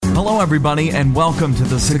Hello, everybody, and welcome to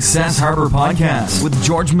the Success Harbor Podcast with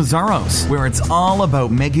George Mazzaros, where it's all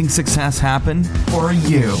about making success happen for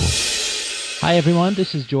you. Hi, everyone.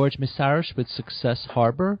 This is George Mazzaros with Success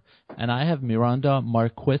Harbor, and I have Miranda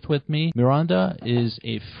Marquith with me. Miranda is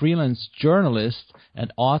a freelance journalist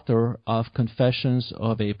and author of Confessions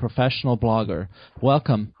of a Professional Blogger.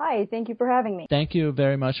 Welcome. Hi, thank you for having me. Thank you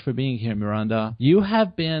very much for being here, Miranda. You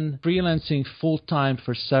have been freelancing full-time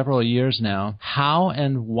for several years now. How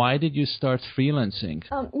and why did you start freelancing?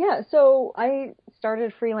 So I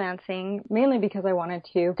started freelancing mainly because I wanted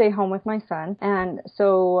to stay home with my son. And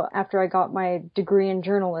so after I got my degree in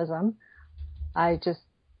journalism, I just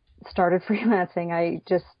started freelancing. I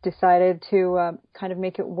just decided to kind of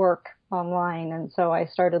make it work online. And so I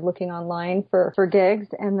started looking online for gigs,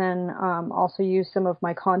 and then also used some of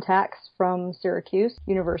my contacts from Syracuse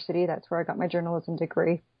University. That's where I got my journalism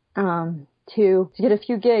degree, to get a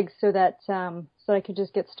few gigs so that I could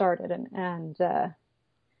just get started and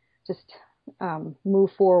move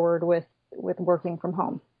forward with working from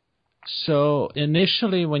home. So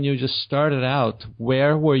initially, when you just started out,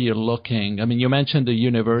 where were you looking? I mean, you mentioned the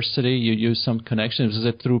university. You used some connections. Was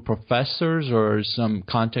it through professors or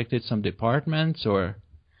contacted some departments or?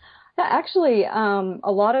 Yeah, actually, a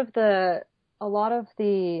lot of the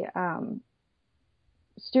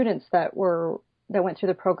students that went through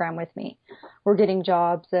the program with me were getting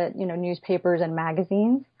jobs at newspapers and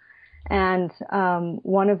magazines. And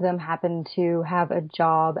one of them happened to have a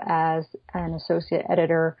job as an associate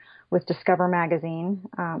editor with Discover magazine,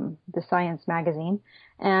 the science magazine.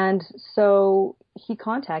 And so he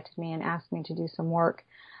contacted me and asked me to do some work.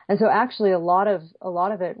 And so actually a lot of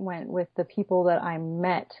it went with the people that I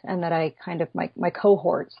met and that I kind of, my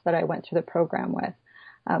cohorts that I went through the program with,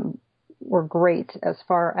 were great as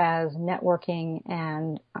far as networking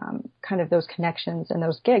and kind of those connections and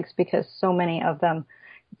those gigs, because so many of them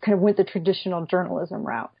kind of went the traditional journalism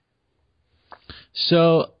route.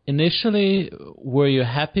 So initially, were you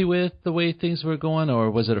happy with the way things were going,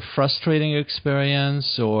 or was it a frustrating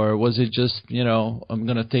experience, or was it just, I'm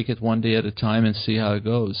going to take it one day at a time and see how it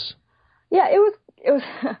goes? Yeah, it was.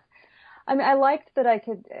 I mean, I liked that I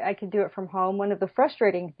could do it from home. One of the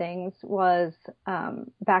frustrating things was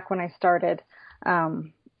back when I started,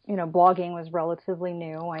 blogging was relatively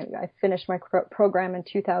new. I finished my program in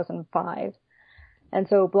 2005. And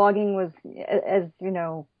so blogging was,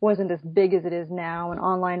 wasn't as big as it is now, and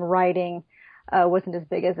online writing wasn't as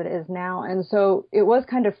big as it is now. And so it was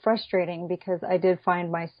kind of frustrating because I did find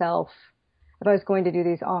myself, if I was going to do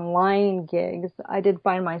these online gigs, I did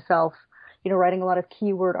find myself, writing a lot of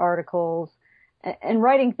keyword articles and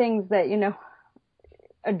writing things that,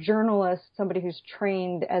 a journalist, somebody who's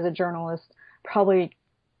trained as a journalist, probably,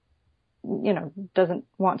 doesn't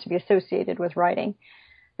want to be associated with writing.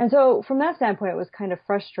 And so from that standpoint, it was kind of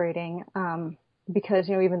frustrating because,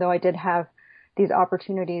 even though I did have these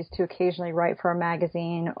opportunities to occasionally write for a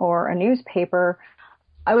magazine or a newspaper,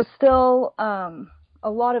 I was still, a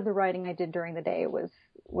lot of the writing I did during the day was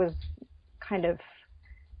kind of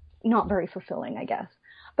not very fulfilling, I guess.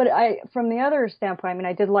 But from the other standpoint,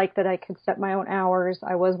 I did like that I could set my own hours.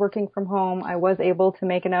 I was working from home. I was able to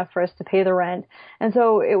make enough for us to pay the rent. And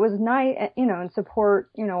so it was nice, and support,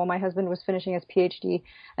 while my husband was finishing his PhD.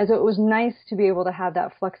 And so it was nice to be able to have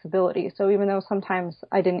that flexibility. So even though sometimes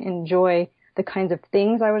I didn't enjoy the kinds of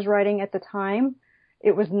things I was writing at the time,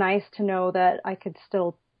 it was nice to know that I could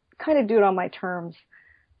still kind of do it on my terms,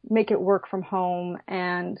 make it work from home,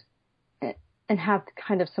 and have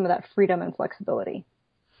kind of some of that freedom and flexibility.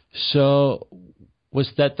 So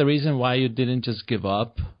was that the reason why you didn't just give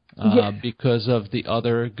up? Yeah. Because of the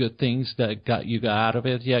other good things that you got out of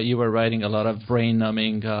it? Yeah, you were writing a lot of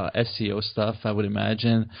brain-numbing SEO stuff, I would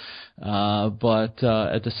imagine. But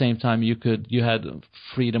at the same time, you had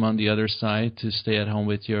freedom on the other side to stay at home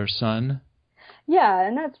with your son? Yeah,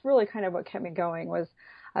 and that's really kind of what kept me going was,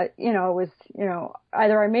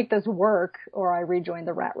 either I make this work or I rejoin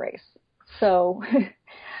the rat race. So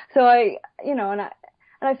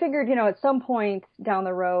I figured, at some point down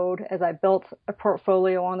the road, as I built a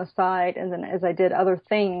portfolio on the side, and then as I did other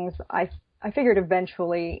things, I figured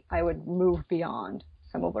eventually I would move beyond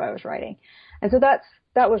some of what I was writing. And so that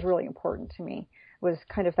was really important to me, was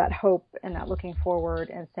kind of that hope and that looking forward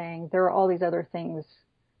and saying there are all these other things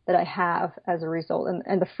that I have as a result.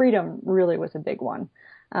 And the freedom really was a big one.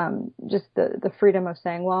 Just the freedom of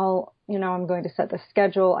saying, well, I'm going to set the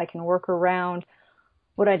schedule. I can work around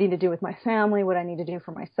what I need to do with my family, what I need to do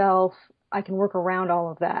for myself. I can work around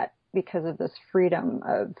all of that because of this freedom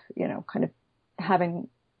of, kind of having,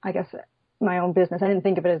 I guess, my own business. I didn't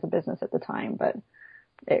think of it as a business at the time, but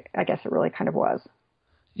I guess it really kind of was.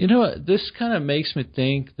 This kind of makes me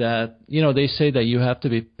think that, they say that you have to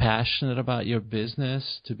be passionate about your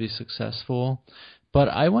business to be successful. But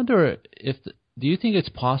I wonder do you think it's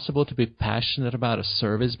possible to be passionate about a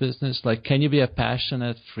service business? Like, can you be a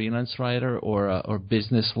passionate freelance writer or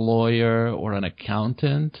business lawyer or an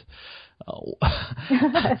accountant?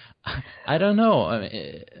 I don't know.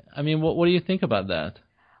 I mean, what do you think about that?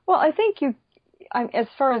 Well, I think as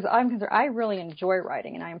far as I'm concerned, I really enjoy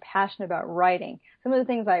writing, and I'm passionate about writing. Some of the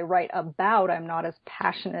things I write about, I'm not as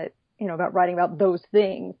passionate, about writing about those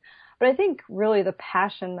things. But I think really the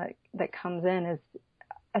passion that comes in is,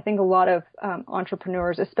 I think a lot of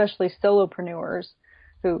entrepreneurs, especially solopreneurs,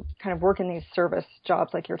 who kind of work in these service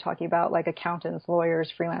jobs like you're talking about, like accountants,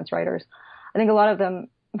 lawyers, freelance writers, I think a lot of them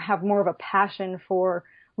have more of a passion for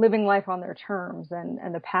living life on their terms,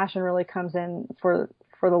 and the passion really comes in for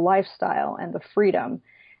the lifestyle and the freedom.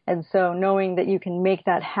 And so knowing that you can make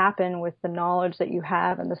that happen with the knowledge that you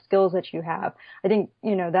have and the skills that you have, I think,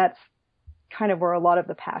 that's kind of where a lot of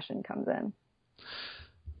the passion comes in.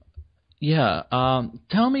 Yeah.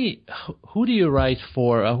 Tell me, who do you write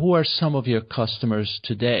for? Who are some of your customers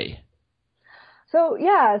today? So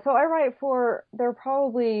I write for, there are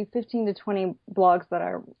probably 15 to 20 blogs that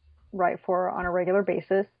I write for on a regular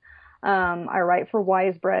basis. I write for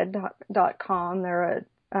wisebread.com. They're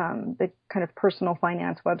the kind of personal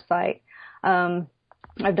finance website.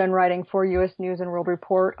 I've done writing for U.S. News and World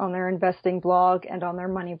Report on their investing blog and on their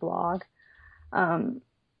money blog.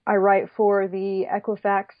 I write for the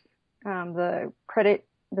Equifax, the credit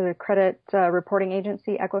reporting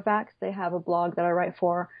agency, Equifax. They have a blog that I write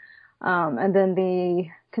for. And then the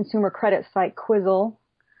consumer credit site Quizzle,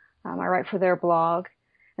 I write for their blog.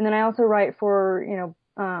 And then I also write for,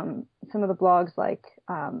 some of the blogs like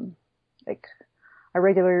I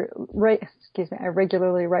regularly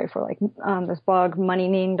write for this blog,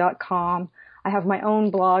 moneyning.com. I have my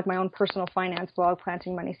own blog, my own personal finance blog,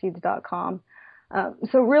 plantingmoneyseeds.com.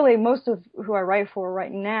 So really most of who I write for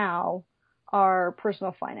right now are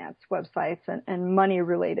personal finance websites and money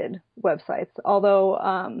related websites. Although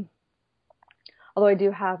I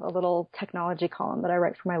do have a little technology column that I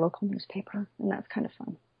write for my local newspaper, and that's kind of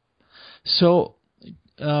fun. So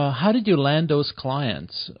how did you land those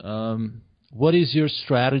clients? What is your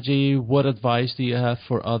strategy? What advice do you have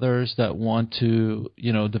for others that want to,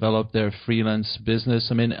 develop their freelance business?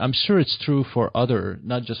 I mean, I'm sure it's true for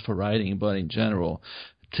not just for writing, but in general.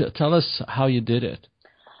 Tell us how you did it.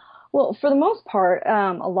 Well, for the most part,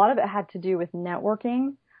 a lot of it had to do with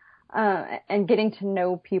networking and getting to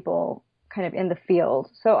know people kind of in the field.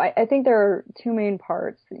 So I think there are two main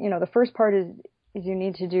parts. The first part is you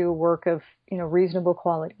need to do work of, reasonable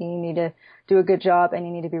quality. You need to do a good job, and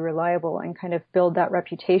you need to be reliable and kind of build that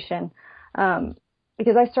reputation.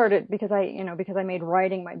 Because I made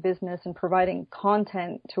writing my business and providing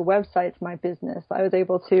content to websites my business, I was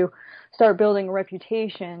able to start building a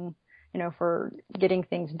reputation, for getting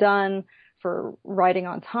things done, for writing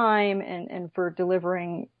on time, and for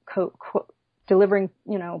delivering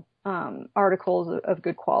articles of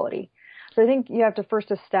good quality. So I think you have to first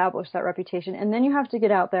establish that reputation, and then you have to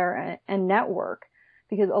get out there and network,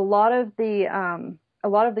 because a lot of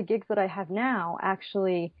the gigs that I have now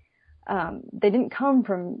actually they didn't come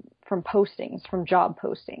from postings, from job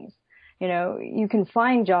postings. You can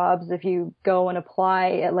find jobs if you go and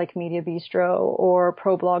apply at like Media Bistro or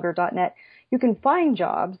ProBlogger.net. You can find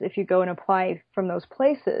jobs if you go and apply from those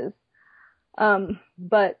places.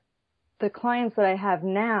 But the clients that I have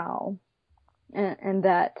now and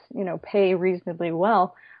that, pay reasonably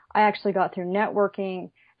well, I actually got through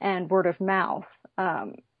networking and word of mouth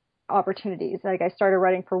opportunities. Like I started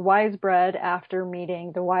writing for Wisebread after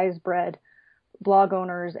meeting the Wisebread blog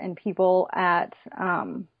owners and people at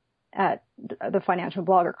the Financial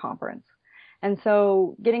Blogger Conference. And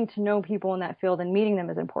so getting to know people in that field and meeting them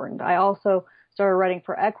is important. I also started writing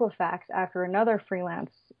for Equifax after another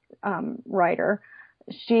freelance writer.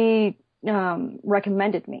 She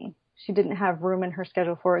recommended me. She didn't have room in her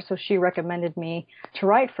schedule for it, so she recommended me to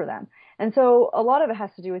write for them. And so a lot of it has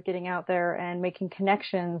to do with getting out there and making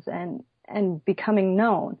connections and becoming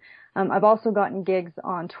known. I've also gotten gigs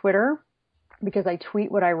on Twitter because I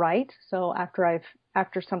tweet what I write. So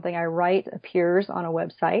after something I write appears on a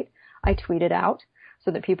website, I tweet it out so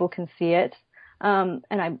that people can see it. And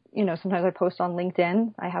sometimes I post on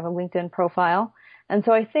LinkedIn. I have a LinkedIn profile. And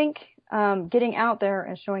so I think getting out there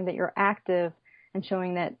and showing that you're active and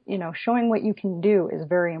showing that, showing what you can do is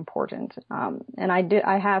very important. And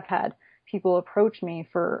I have had people approach me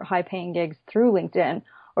for high paying gigs through LinkedIn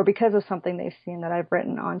or because of something they've seen that I've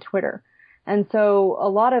written on Twitter. And so a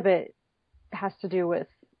lot of it has to do with,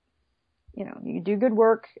 you do good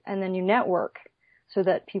work and then you network so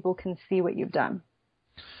that people can see what you've done.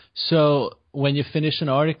 So when you finish an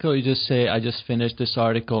article, you just say, I just finished this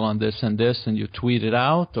article on this, and you tweet it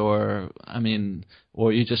out, or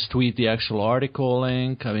you just tweet the actual article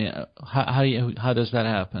link. I mean, how does that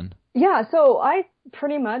happen? Yeah, so I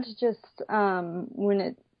pretty much just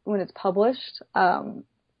when it's published,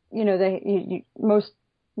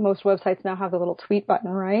 most websites now have the little tweet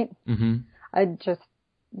button, right? Mm-hmm. I just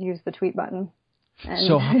use the tweet button. And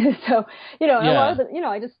so a lot of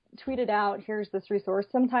I just tweet it out. Here's this resource.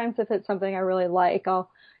 Sometimes if it's something I really like,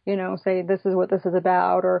 I'll, say this is what this is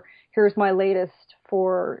about, or here's my latest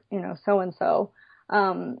for, so-and-so.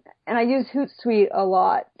 And I use Hootsuite a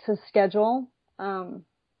lot to schedule,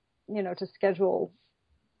 to schedule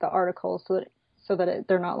the articles so that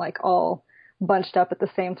they're not like all bunched up at the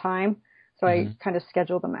same time. So I kind of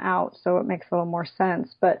schedule them out so it makes a little more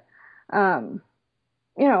sense. But, and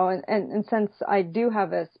since I do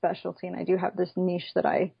have a specialty and I do have this niche that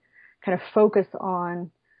I kind of focus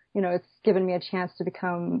on, it's given me a chance to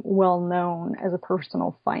become well known as a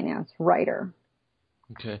personal finance writer.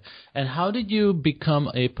 Okay. And how did you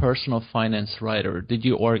become a personal finance writer? Did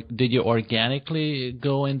you organically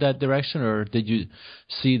go in that direction, or did you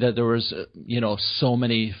see that there was, so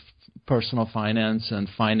many personal finance and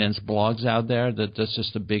finance blogs out there that that's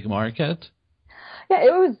just a big market? Yeah,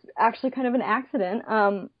 it was actually kind of an accident.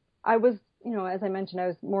 I was, as I mentioned, I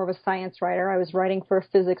was more of a science writer. I was writing for a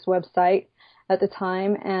physics website at the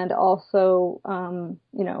time, and also,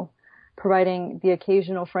 providing the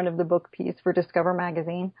occasional front of the book piece for Discover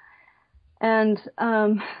magazine. And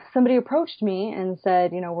somebody approached me and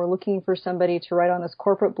said, we're looking for somebody to write on this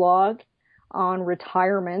corporate blog on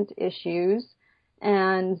retirement issues.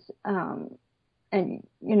 And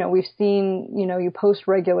we've seen, you post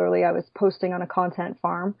regularly. I was posting on a content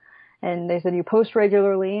farm, and they said, you post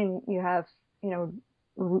regularly and you have,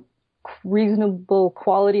 reasonable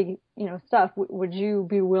quality, stuff. Would you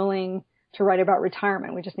be willing to write about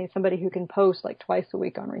retirement? We just need somebody who can post like twice a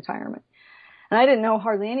week on retirement. And I didn't know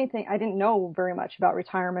hardly anything. I didn't know very much about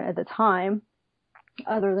retirement at the time,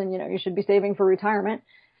 other than, you should be saving for retirement.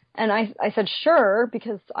 And I said, sure,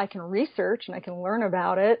 because I can research and I can learn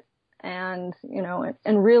about it. And,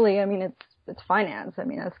 and really, I mean, it's finance. I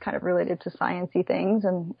mean, it's kind of related to sciencey things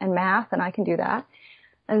and math, and I can do that.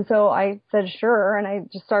 And so I said, sure. And I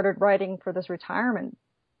just started writing for this retirement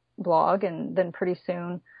blog. And then pretty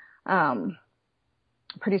soon, my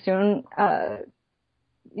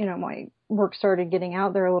work started getting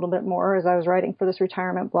out there a little bit more as I was writing for this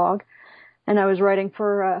retirement blog. And I was writing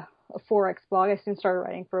for a Forex blog. I soon started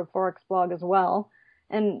writing for a Forex blog as well.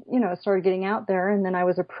 And, it started getting out there. And then I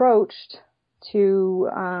was approached to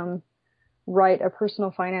write a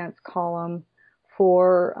personal finance column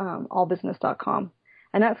for allbusiness.com.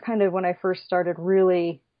 And that's kind of when I first started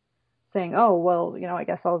really saying, oh, well, I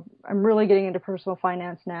guess I'm really getting into personal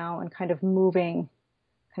finance now, and kind of moving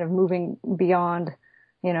beyond,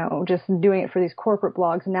 just doing it for these corporate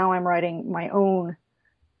blogs. Now I'm writing my own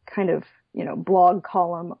kind of, blog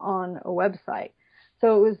column on a website.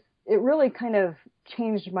 So it really kind of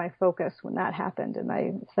changed my focus when that happened. And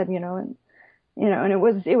I said, and it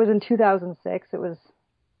was in 2006. It was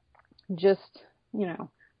just,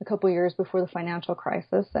 a couple of years before the financial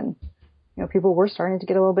crisis, and people were starting to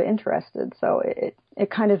get a little bit interested. So it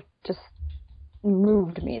kind of just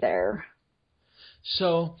moved me there.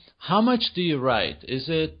 So how much do you write? Is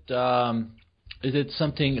it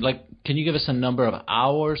something like, can you give us a number of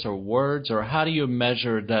hours or words, or how do you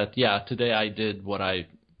measure that, today I did what I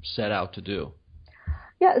set out to do?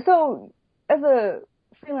 Yeah, so as a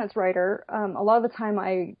freelance writer, a lot of the time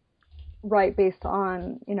I write based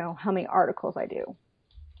on, how many articles I do.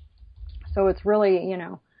 So it's really,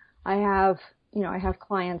 I have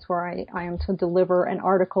clients where I am to deliver an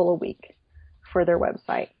article a week for their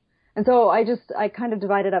website. And so I kind of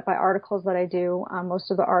divide it up by articles that I do. Most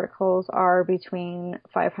of the articles are between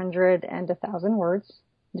 500 and 1,000 words,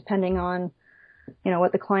 depending on,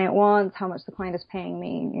 what the client wants, how much the client is paying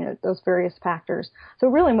me, those various factors. So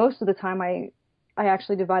really most of the time I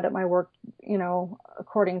actually divide up my work,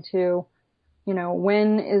 according to,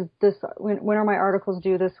 when are my articles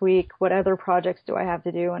due this week? What other projects do I have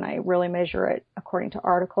to do? And I really measure it according to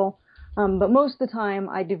article. But most of the time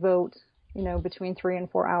I devote, between 3 and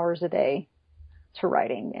 4 hours a day to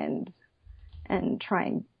writing and try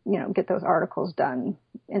and, get those articles done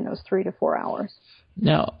in those 3 to 4 hours.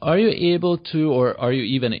 Now, are you able to, or are you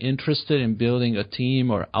even interested in building a team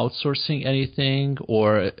or outsourcing anything,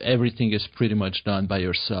 or everything is pretty much done by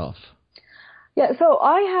yourself? Yeah, so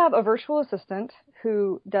I have a virtual assistant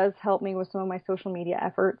who does help me with some of my social media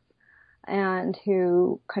efforts and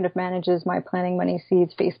who kind of manages my Planting Money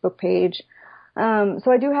Seeds Facebook page.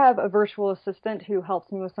 So I do have a virtual assistant who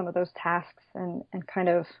helps me with some of those tasks and kind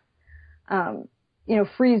of,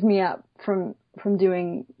 frees me up from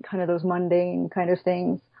doing kind of those mundane kind of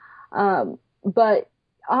things. But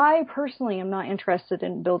I personally am not interested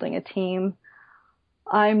in building a team.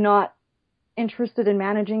 I'm not interested in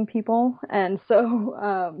managing people. And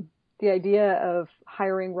so, the idea of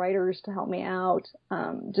hiring writers to help me out,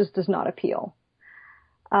 just does not appeal.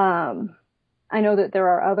 I know that there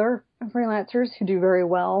are other freelancers who do very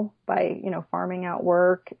well by, farming out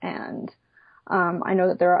work. And, I know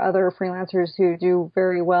that there are other freelancers who do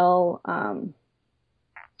very well,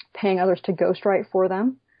 paying others to ghostwrite for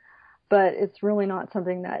them, but it's really not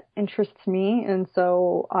something that interests me. And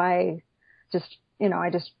so I just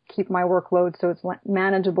keep my workload so it's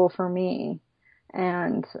manageable for me.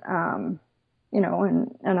 And, and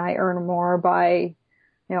I earn more by,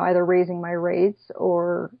 either raising my rates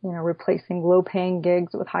or, replacing low paying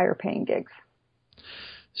gigs with higher paying gigs.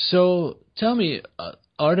 So tell me,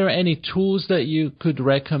 are there any tools that you could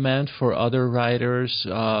recommend for other writers,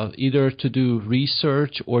 either to do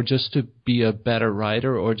research or just to be a better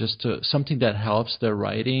writer, or just something that helps their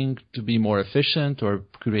writing to be more efficient or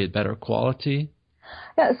create better quality?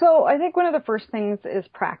 Yeah, so I think one of the first things is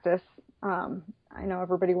practice. I know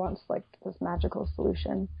everybody wants like this magical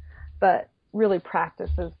solution, but really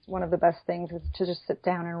practice is one of the best things, is to just sit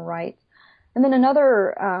down and write. And then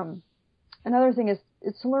another thing is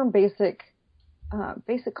to learn basic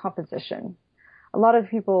composition. A lot of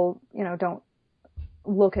people, don't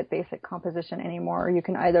look at basic composition anymore. You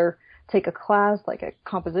can either take a class, like a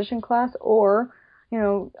composition class, or,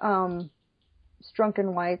 Strunk &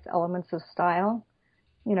 White's Elements of Style.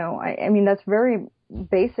 I mean, that's very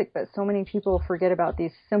basic, but so many people forget about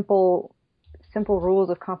these simple rules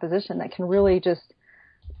of composition that can really just,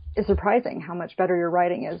 it's surprising how much better your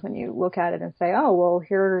writing is when you look at it and say, oh, well,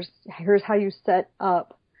 here's how you set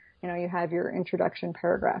up. You have your introduction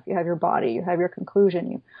paragraph, you have your body, you have your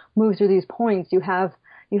conclusion, you move through these points, you have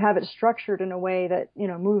it structured in a way that,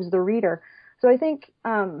 moves the reader. So I think,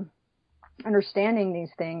 understanding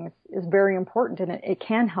these things is very important, and it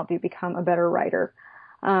can help you become a better writer.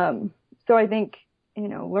 So I think,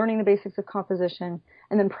 learning the basics of composition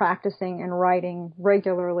and then practicing and writing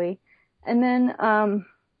regularly. And then,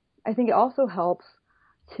 I think it also helps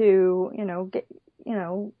to,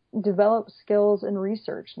 develop skills in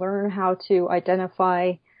research, learn how to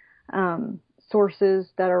identify,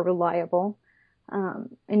 sources that are reliable.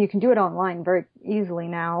 And you can do it online very easily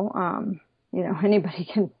now. Anybody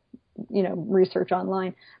can, research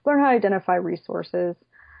online, learn how to identify resources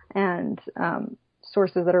and,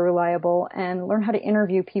 sources that are reliable, and learn how to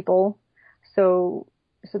interview people so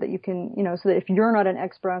that you can, so that if you're not an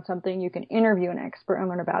expert on something, you can interview an expert and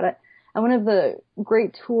learn about it. And one of the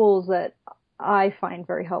great tools that I find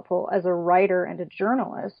very helpful as a writer and a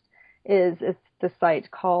journalist is the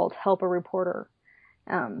site called Help a Reporter,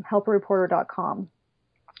 helpareporter.com.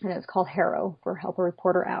 And it's called HARO, for Help a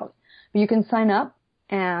Reporter Out. But you can sign up,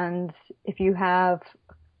 and if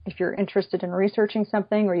you're interested in researching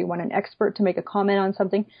something, or you want an expert to make a comment on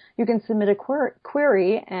something, you can submit a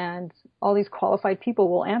query, and all these qualified people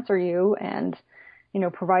will answer you and,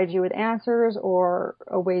 provide you with answers or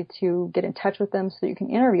a way to get in touch with them so that you can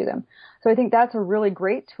interview them. So I think that's a really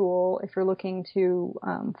great tool if you're looking to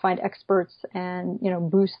find experts and,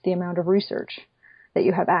 boost the amount of research that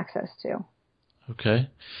you have access to. Okay.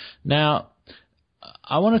 Now,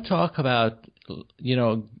 I want to talk about,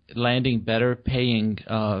 landing better paying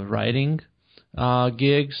writing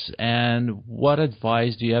gigs, and what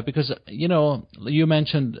advice do you have? Because, you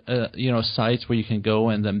mentioned, sites where you can go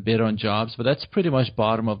and then bid on jobs, but that's pretty much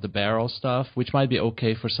bottom of the barrel stuff, which might be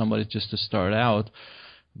okay for somebody just to start out.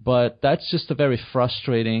 But that's just a very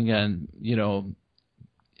frustrating and,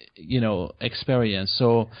 experience.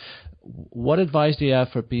 So what advice do you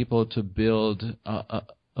have for people to build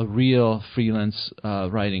a real freelance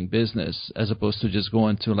writing business, as opposed to just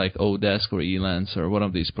going to like Odesk or Elance or one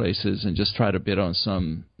of these places and just try to bid on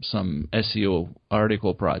some SEO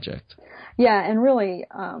article project? Yeah, and really,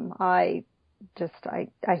 I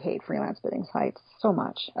hate freelance bidding sites so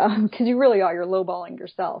much, because you really are, you're lowballing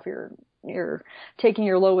yourself. You're taking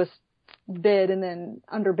your lowest bid and then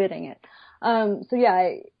underbidding it.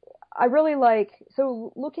 I really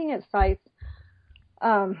looking at sites,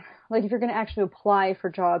 like if you're going to actually apply for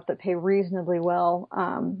jobs that pay reasonably well,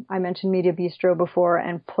 I mentioned Media Bistro before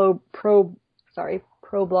and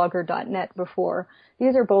ProBlogger.net before.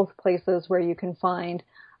 These are both places where you can find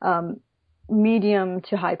medium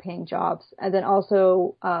to high paying jobs. And then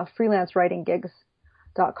also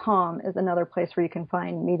freelancewritinggigs.com is another place where you can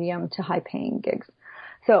find medium to high paying gigs.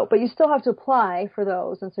 So, but you still have to apply for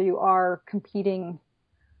those. And so you are competing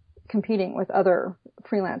with other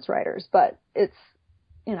freelance writers, but it's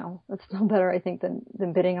still better, I think,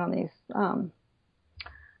 than bidding on these,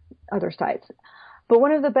 other sites. But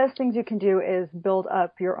one of the best things you can do is build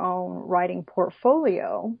up your own writing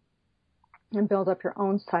portfolio and build up your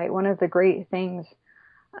own site. One of the great things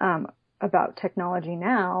about technology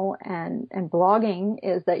now and blogging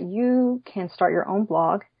is that you can start your own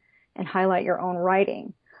blog and highlight your own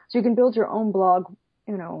writing. So you can build your own blog,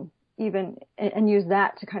 even and use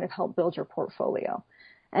that to kind of help build your portfolio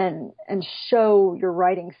and show your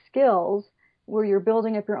writing skills where you're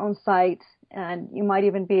building up your own site, and you might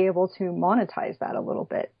even be able to monetize that a little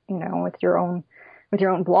bit, with your own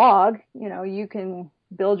blog. You can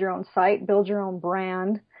build your own site, build your own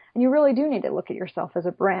brand, and you really do need to look at yourself as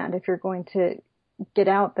a brand if you're going to get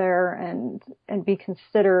out there and be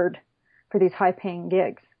considered for these high paying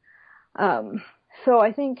gigs. So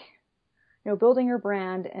I think, building your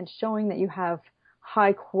brand and showing that you have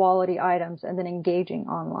high quality items and then engaging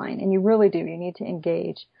online. And you really do. You need to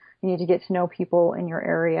engage. You need to get to know people in your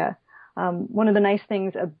area. One of the nice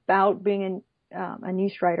things about being a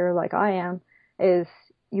niche writer like I am is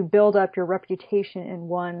you build up your reputation in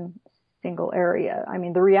one single area. I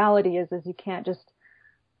mean, the reality is you can't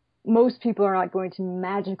most people are not going to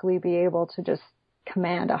magically be able to just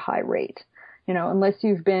command a high rate, unless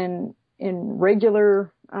you've been in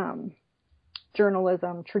regular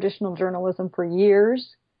journalism, traditional journalism for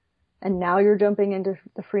years, and now you're jumping into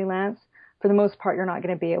the freelance. For the most part, you're not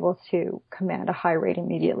going to be able to command a high rate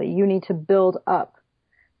immediately. You need to build up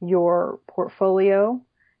your portfolio,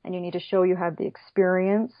 and you need to show you have the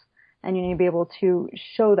experience, and you need to be able to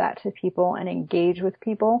show that to people and engage with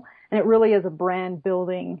people. And it really is a brand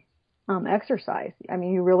building exercise. I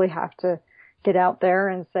mean, you really have to get out there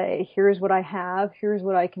and say, here's what I have, here's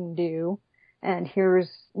what I can do, and here's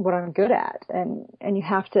what I'm good at. And you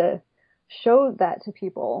have to show that to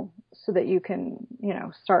people so that you can,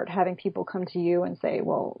 start having people come to you and say,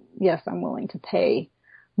 well, yes, I'm willing to pay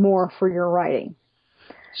more for your writing.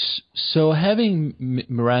 So having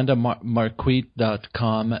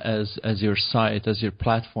MirandaMarquis.com as your site, as your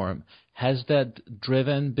platform, has that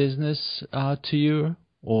driven business to you,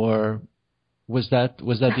 or was that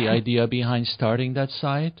the idea behind starting that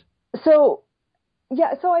site? So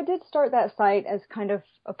I did start that site as kind of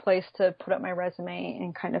a place to put up my resume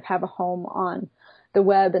and kind of have a home on the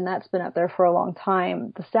web, and that's been up there for a long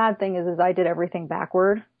time. The sad thing is I did everything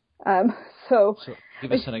backward. So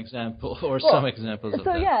give us an example or some examples of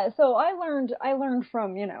that. So I learned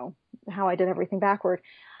from, how I did everything backward.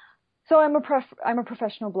 So I'm a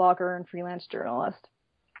professional blogger and freelance journalist.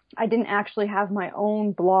 I didn't actually have my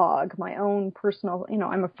own blog, my own personal,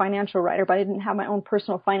 I'm a financial writer, but I didn't have my own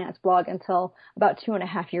personal finance blog until about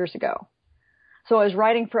 2.5 years ago. So I was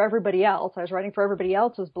writing for everybody else. I was writing for everybody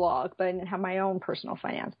else's blog, but I didn't have my own personal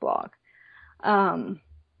finance blog.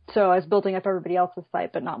 So I was building up everybody else's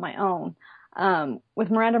site, but not my own. With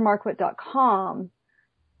MirandaMarquis.com,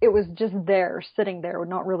 it was just there, sitting there,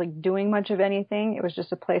 not really doing much of anything. It was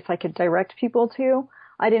just a place I could direct people to.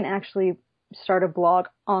 I didn't actually start a blog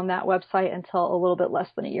on that website until a little bit less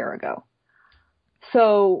than a year ago.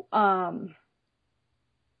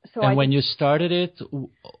 When you started it,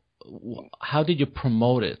 how did you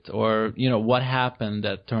promote it? Or, what happened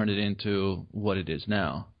that turned it into what it is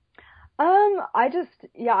now? I just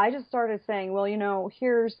started saying, well,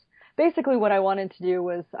 here's basically what I wanted to do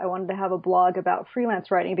was I wanted to have a blog about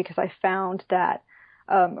freelance writing, because I found that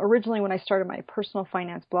originally when I started my personal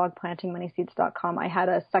finance blog, plantingmoneyseeds.com, I had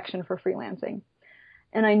a section for freelancing.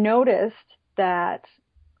 And I noticed that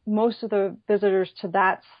most of the visitors to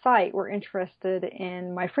that site were interested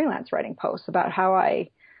in my freelance writing posts about how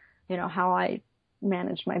I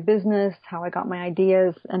managed my business, how I got my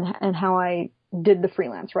ideas, and how I did the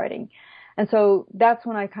freelance writing. And so that's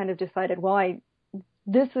when I kind of decided, well,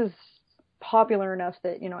 this is popular enough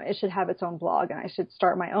that, it should have its own blog, and I should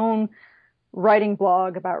start my own writing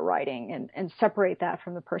blog about writing and separate that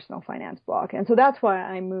from the personal finance blog. And so that's why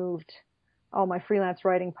I moved all my freelance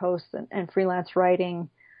writing posts and freelance writing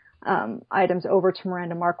items over to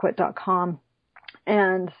MirandaMarquis.com.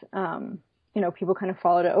 And, people kind of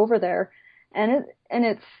followed it over there. And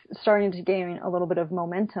it's starting to gain a little bit of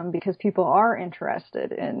momentum because people are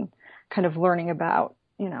interested in kind of learning about,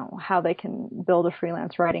 how they can build a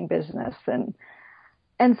freelance writing business. And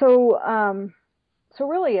so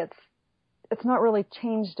really it's not really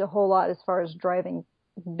changed a whole lot as far as driving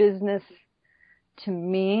business to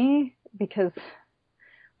me, because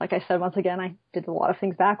like I said, once again, I did a lot of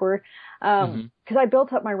things backward, because I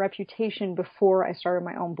built up my reputation before I started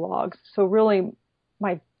my own blog. So really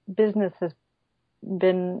my business has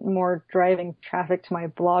been more driving traffic to my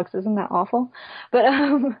blogs. Isn't that awful? But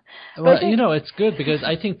well, it's good because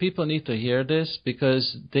I think people need to hear this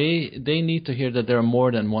because they need to hear that there are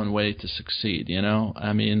more than one way to succeed.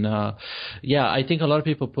 I mean, I think a lot of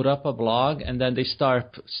people put up a blog and then they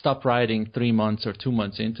stop writing 3 months or 2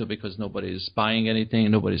 months into because nobody's buying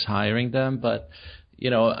anything, nobody's hiring them. But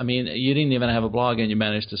I mean, you didn't even have a blog and you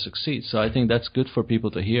managed to succeed. So I think that's good for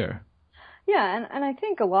people to hear. Yeah, and I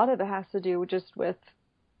think a lot of it has to do just with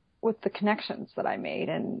the connections that I made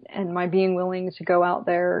and my being willing to go out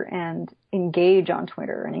there and engage on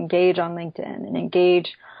Twitter and engage on LinkedIn and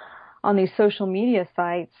engage on these social media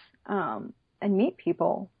sites and meet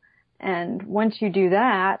people. And once you do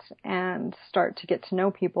that and start to get to know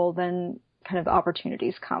people, then kind of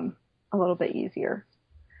opportunities come a little bit easier.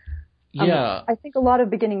 Yeah. I think a lot of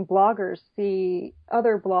beginning bloggers see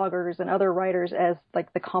other bloggers and other writers as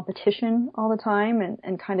like the competition all the time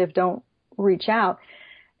and kind of don't reach out.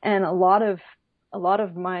 And a lot of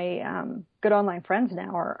my good online friends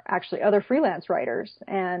now are actually other freelance writers.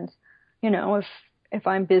 And, if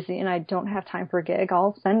I'm busy and I don't have time for a gig,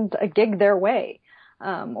 I'll send a gig their way,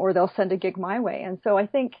 or they'll send a gig my way. And so I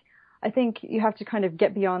think you have to kind of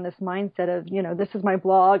get beyond this mindset of, this is my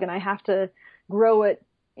blog and I have to grow it,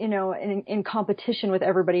 in competition with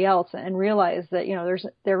everybody else and realize that,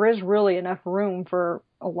 there is really enough room for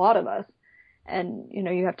a lot of us. And,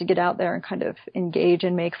 you have to get out there and kind of engage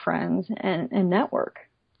and make friends and network.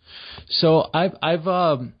 So I've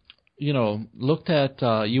looked at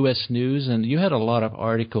U.S. News and you had a lot of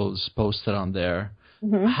articles posted on there.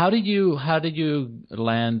 Mm-hmm. How did you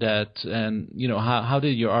land at, and, how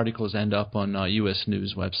did your articles end up on U.S.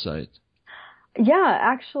 News website? Yeah,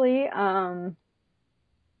 actually,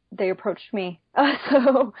 they approached me.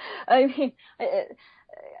 So, I mean,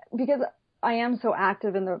 because I am so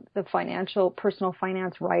active in the personal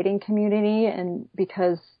finance writing community, and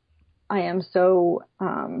because I am so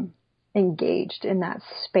engaged in that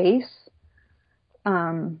space,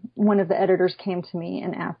 one of the editors came to me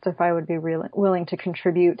and asked if I would be willing to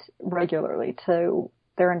contribute regularly to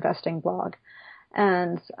their investing blog.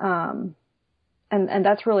 And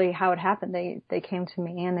that's really how it happened. They came to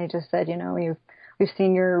me and they just said, we've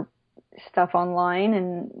seen your stuff online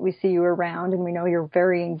and we see you around and we know you're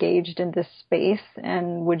very engaged in this space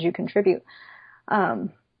and would you contribute?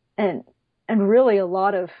 And really a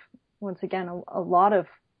lot of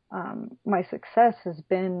my success has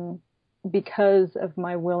been because of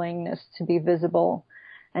my willingness to be visible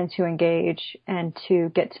and to engage and to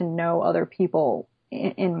get to know other people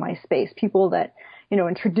in my space, people that,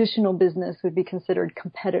 in traditional business would be considered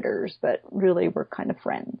competitors, but really we're kind of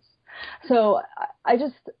friends. So I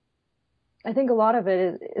think a lot of it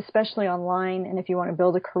is, especially online, and if you want to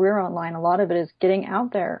build a career online, a lot of it is getting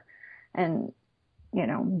out there and,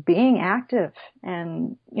 being active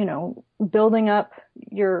and, building up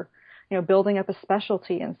a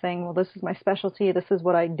specialty and saying, well, this is my specialty, this is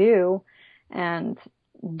what I do, and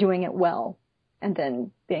doing it well, and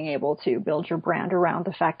then being able to build your brand around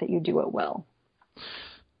the fact that you do it well.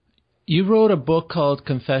 You wrote a book called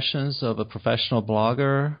Confessions of a Professional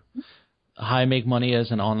Blogger, How I Make Money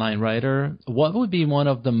as an Online Writer. What would be one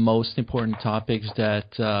of the most important topics that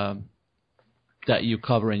you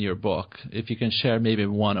cover in your book, if you can share maybe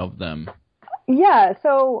one of them? Yeah,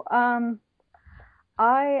 so I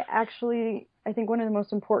think one of the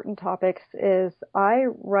most important topics is I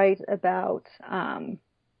write about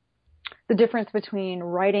the difference between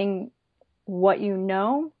writing what you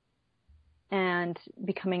know and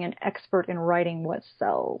becoming an expert in writing what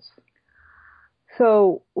sells.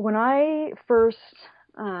 So when I first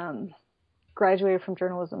graduated from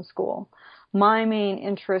journalism school, my main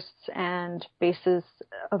interests and bases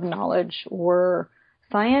of knowledge were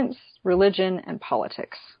science, religion, and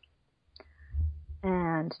politics.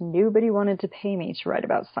 And nobody wanted to pay me to write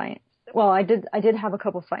about science. Well, I did have a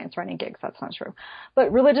couple science writing gigs, that's not true.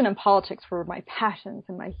 But religion and politics were my passions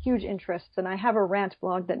and my huge interests. And I have a rant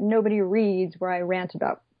blog that nobody reads where I rant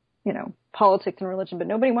about, politics and religion, but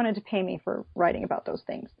nobody wanted to pay me for writing about those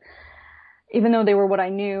things, even though they were what I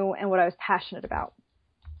knew and what I was passionate about.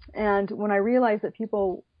 And when I realized that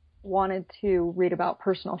people wanted to read about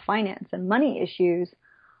personal finance and money issues,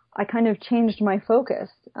 I kind of changed my focus.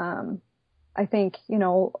 I think,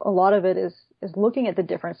 a lot of it is looking at the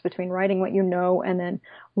difference between writing what you know and then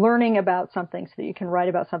learning about something so that you can write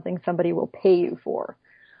about something somebody will pay you for.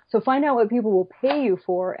 So find out what people will pay you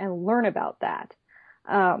for and learn about that.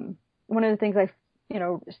 One of the things I,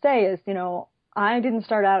 say is, I didn't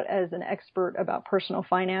start out as an expert about personal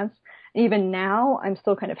finance. Even now, I'm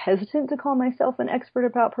still kind of hesitant to call myself an expert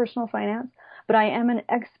about personal finance, but I am an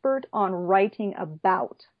expert on writing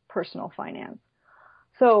about personal finance.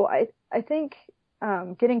 So I think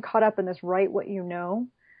getting caught up in this write what you know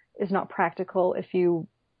is not practical if you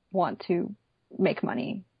want to make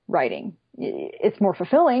money writing. It's more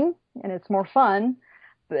fulfilling and it's more fun,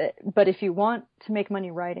 but if you want to make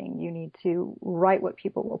money writing, you need to write what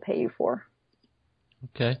people will pay you for.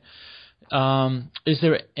 Okay. Is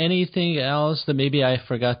there anything else that maybe I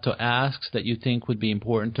forgot to ask that you think would be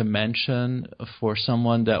important to mention for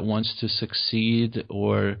someone that wants to succeed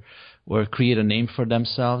or create a name for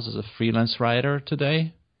themselves as a freelance writer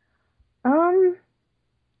today?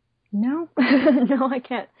 No, no, I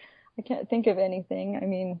can't think of anything. I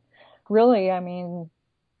mean, really,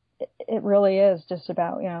 it really is just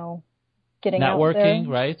about, getting networking, out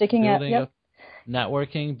there, right? sticking at, yep.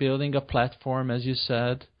 Networking, building a platform, as you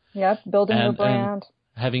said. Yep, building your brand. And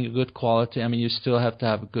having a good quality. I mean, you still have to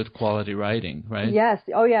have good quality writing, right? Yes.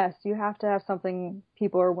 Oh, yes. You have to have something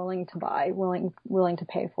people are willing to buy, willing to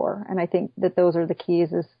pay for. And I think that those are the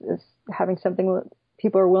keys is having something that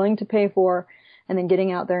people are willing to pay for, and then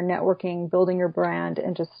getting out there, networking, building your brand,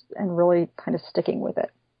 and really kind of sticking with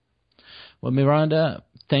it. Well, Miranda,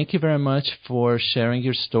 thank you very much for sharing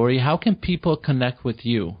your story. How can people connect with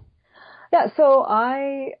you? Yeah, so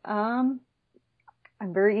I'm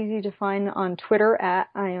very easy to find on Twitter I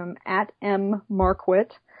am at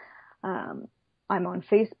mmarquit. I'm on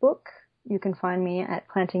Facebook. You can find me at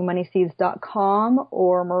plantingmoneyseeds.com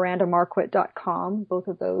or mirandamarquit.com. Both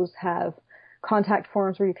of those have contact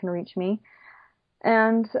forms where you can reach me.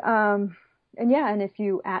 And if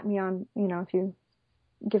you at me on, if you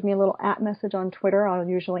give me a little at message on Twitter, I'll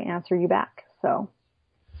usually answer you back. So.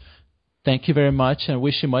 Thank you very much, and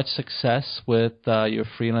wish you much success with your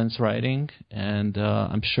freelance writing. And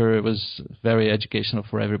I'm sure it was very educational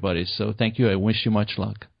for everybody. So thank you. I wish you much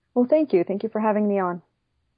luck. Well, thank you. Thank you for having me on.